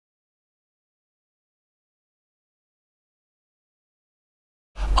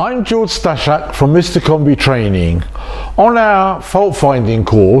I'm George Stashak from Mr. Combi Training. On our fault finding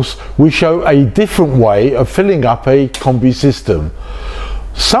course, we show a different way of filling up a Combi system.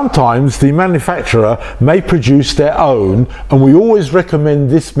 Sometimes the manufacturer may produce their own, and we always recommend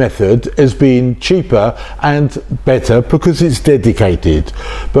this method as being cheaper and better because it's dedicated.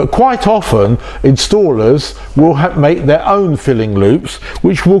 But quite often installers will make their own filling loops,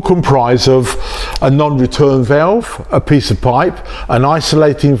 which will comprise of a non-return valve, a piece of pipe, an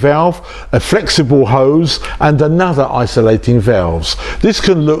isolating valve, a flexible hose and another isolating valves. This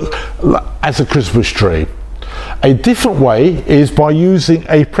can look as a Christmas tree. A different way is by using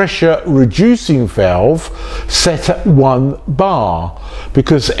a pressure reducing valve set at 1 bar,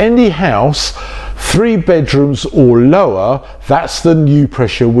 because any house 3 bedrooms or lower, that's the new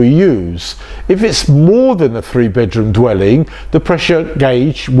pressure we use. If it's more than a 3-bedroom dwelling, the pressure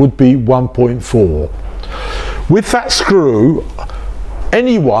gauge would be 1.4. With that screw,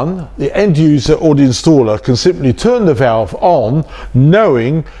 anyone, the end user or the installer, can simply turn the valve on,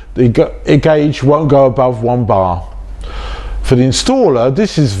 knowing the gauge won't go above 1 bar. For the installer,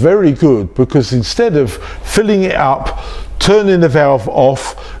 this is very good, because instead of filling it up, turning the valve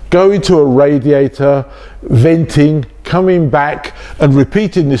off, going to a radiator, venting, coming back and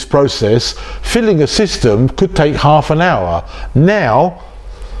repeating this process, filling a system could take half an hour. Now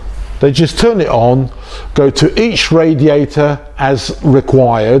they just turn it on, go to each radiator as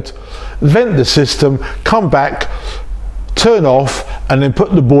required, vent the system, come back, turn off, and then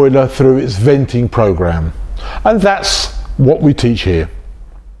put the boiler through its venting program. And that's what we teach here.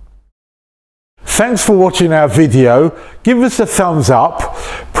 Thanks for watching our video. Give us a thumbs up,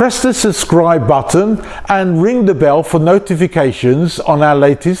 press the subscribe button and ring the bell for notifications on our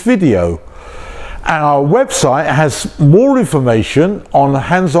latest video. Our website has more information on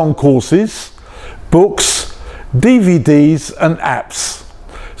hands-on courses, books, DVDs and apps.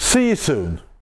 See you soon.